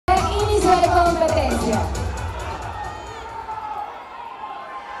de competencia.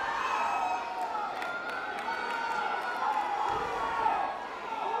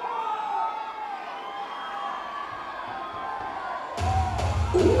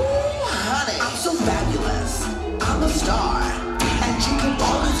 Honey, I'm so fabulous. I'm a star. And you can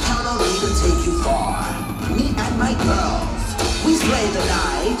always count on me to take you far. Me and my girls, we slay the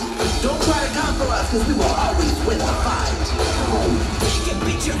night. Don't try to conquer us, cause we will always win the fight. You can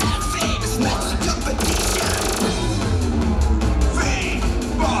beat your outfit, it's not the competition.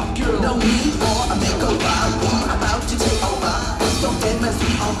 No need for a makeover, we about to take over. So famous,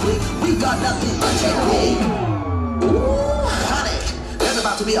 we on fleek, we got nothing but technique. Ooh, honey, there's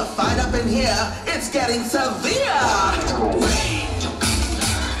about to be a fight up in here. It's getting severe.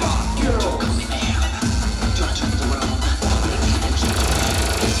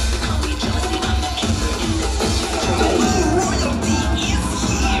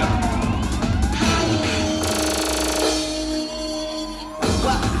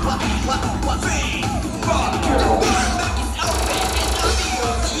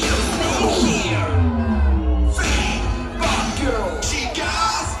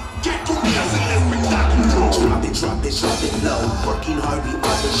 Drop it low, working hard, we on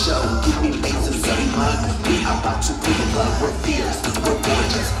the show. Give me bass and sunny mind. We about to pull the plug. We're fierce, we're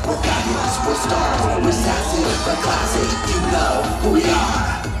gorgeous, we're fabulous, we're stars, we're sassy, we're classy. You know who we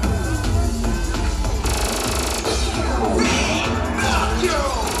are.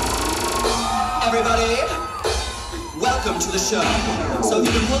 Everybody, welcome to the show. So if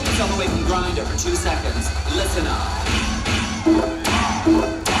you can pull yourself away from Grindr for 2 seconds, listen up.